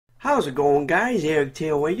How's it going, guys? Eric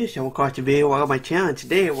Tater Rager, someone across the video. Welcome to my channel. And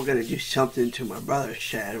today we're going to do something to my brother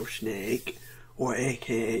Shadow Snake, or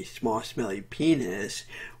aka Small Smelly Penis.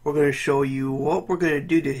 We're going to show you what we're going to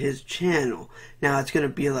do to his channel. Now it's going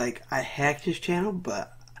to be like I hacked his channel,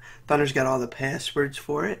 but Thunder's got all the passwords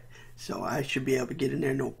for it, so I should be able to get in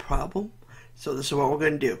there no problem. So this is what we're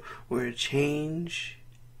going to do. We're going to change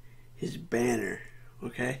his banner,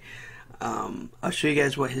 okay? I'll show you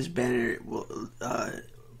guys what his banner will,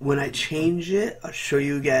 when I change it, I'll show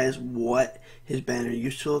you guys what his banner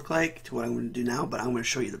used to look like to what I'm going to do now, but I'm going to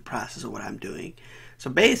show you the process of what I'm doing. So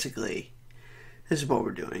basically, this is what we're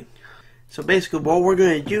doing. So basically, what we're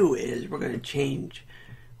going to do is we're going to change,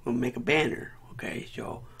 we'll make a banner, okay?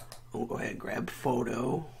 So I'm going to go ahead and grab a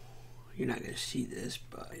photo. You're not going to see this,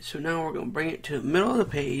 but so now we're going to bring it to the middle of the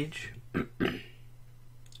page.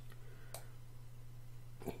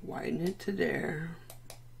 Widen it to there.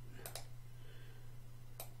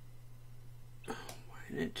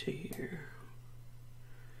 Widen it to here.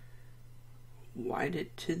 Widen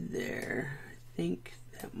it to there. I think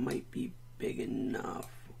that might be big enough.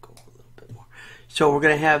 We'll go a little bit more. So we're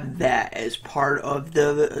gonna have that as part of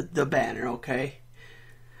the banner, okay?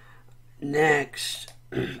 Next,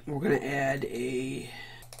 we're gonna add a.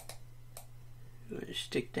 I'm gonna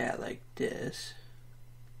stick that like this.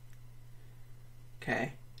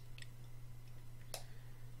 Okay.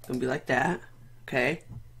 Gonna be like that. Okay.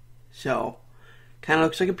 So, kind of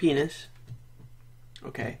looks like a penis.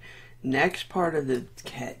 Okay. Next part of the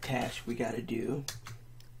task we gotta do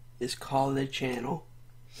is call the channel.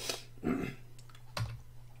 We're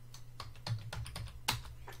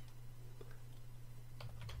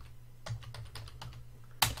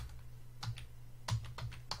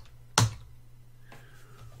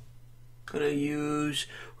gonna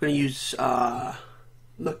use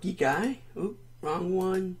Lucky Guy. Oop, wrong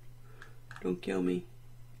one. Don't kill me.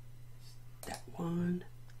 That one.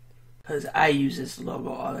 Because I use this logo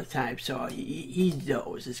all the time, so he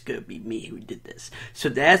knows it's going to be me who did this. So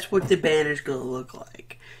that's what the banner's going to look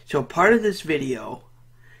like. So part of this video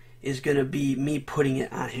is going to be me putting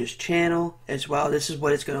it on his channel as well. This is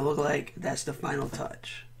what it's going to look like. That's the final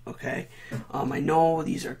touch. Okay? I know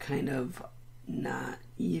these are kind of not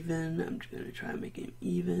even. I'm just going to try and make it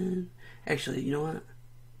even. Actually, you know what?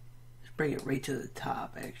 Let's bring it right to the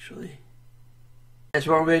top, actually. That's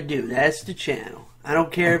what we're going to do. That's the channel. I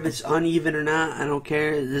don't care if it's uneven or not. I don't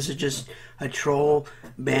care. This is just a troll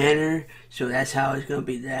banner. So that's how it's going to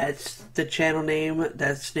be. That's the channel name.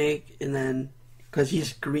 That's Snake. And then, because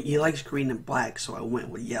he's green, he likes green and black, so I went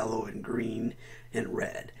with yellow and green and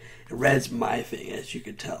red. And red's my thing, as you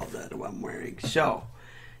can tell, that what I'm wearing. So,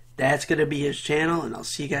 that's going to be his channel, and I'll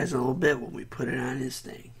see you guys in a little bit when we put it on his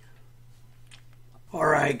thing.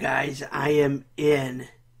 Alright guys, I am in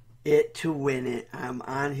it to win it. I'm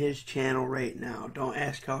on his channel right now. Don't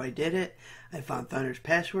ask how I did it. I found Thunder's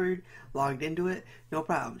password, logged into it, no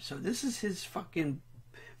problem. So this is his fucking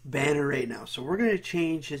banner right now. So we're going to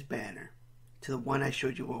change his banner to the one I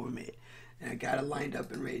showed you what we made. And I got it lined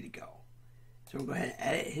up and ready to go. So we'll go ahead and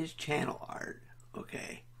edit his channel art.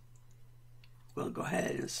 Okay. We'll go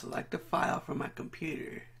ahead and select a file from my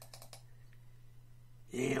computer.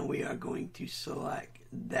 And we are going to select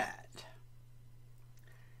that.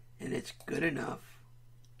 And it's good enough.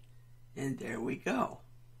 And there we go.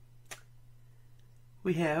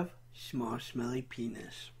 We have Small Smelly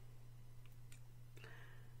Penis.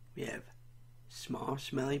 We have Small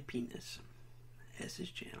Smelly Penis as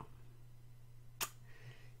his channel.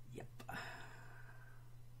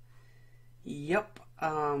 Yep.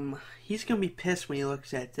 He's gonna be pissed when he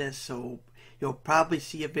looks at this, so you'll probably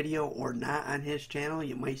see a video or not on his channel.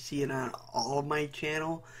 You might see it on all of my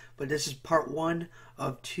channel, but this is part 1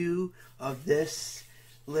 of 2 of this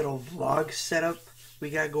little vlog setup we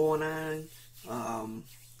got going on.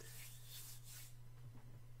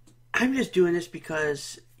 I'm just doing this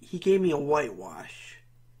because he gave me a whitewash.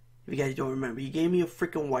 If you guys don't remember, he gave me a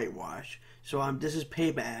freaking whitewash. So this is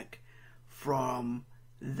payback from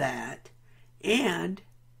that. And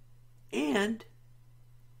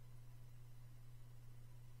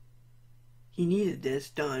he needed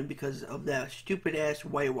this done because of that stupid ass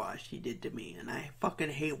whitewash he did to me. And I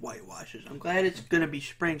fucking hate whitewashes. I'm glad it's gonna be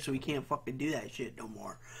spring so we can't fucking do that shit no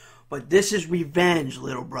more. But this is revenge,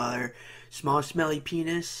 little brother. Small Smelly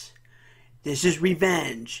Penis. This is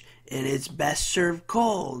revenge. And it's best served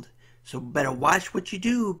cold. So better watch what you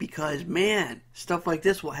do because, man, stuff like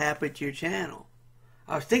this will happen to your channel.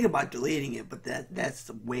 I was thinking about deleting it, but that's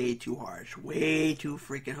way too harsh. Way too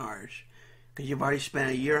freaking harsh. Because you've already spent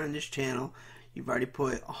a year on this channel. You've already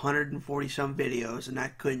put 140 some videos, and I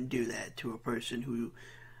couldn't do that to a person who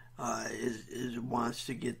wants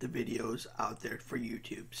to get the videos out there for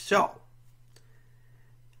YouTube. So,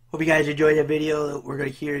 hope you guys enjoyed that video. We're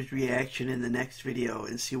going to hear his reaction in the next video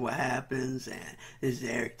and see what happens. And this is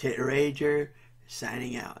Eric Tater Rager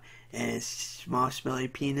signing out. And Small Smelly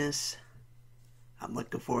Penis, I'm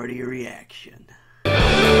looking forward to your reaction.